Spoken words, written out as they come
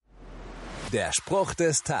Der Spruch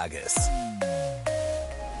des Tages.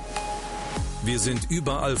 Wir sind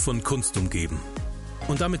überall von Kunst umgeben.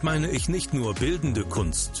 Und damit meine ich nicht nur bildende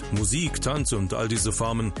Kunst, Musik, Tanz und all diese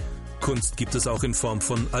Formen. Kunst gibt es auch in Form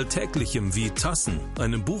von Alltäglichem wie Tassen,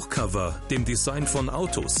 einem Buchcover, dem Design von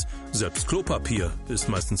Autos. Selbst Klopapier ist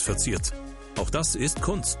meistens verziert. Auch das ist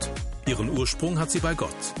Kunst. Ihren Ursprung hat sie bei Gott.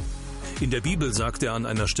 In der Bibel sagt er an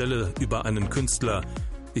einer Stelle über einen Künstler: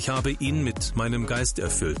 Ich habe ihn mit meinem Geist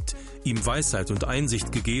erfüllt, ihm Weisheit und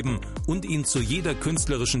Einsicht gegeben und ihn zu jeder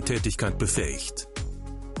künstlerischen Tätigkeit befähigt.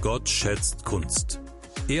 Gott schätzt Kunst.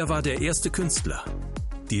 Er war der erste Künstler.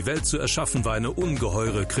 Die Welt zu erschaffen war eine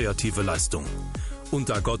ungeheure kreative Leistung. Und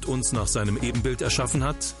da Gott uns nach seinem Ebenbild erschaffen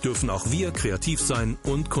hat, dürfen auch wir kreativ sein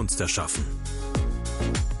und Kunst erschaffen.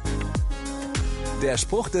 Der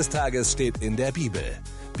Spruch des Tages steht in der Bibel.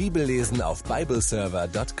 Bibellesen auf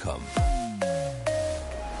bibleserver.com.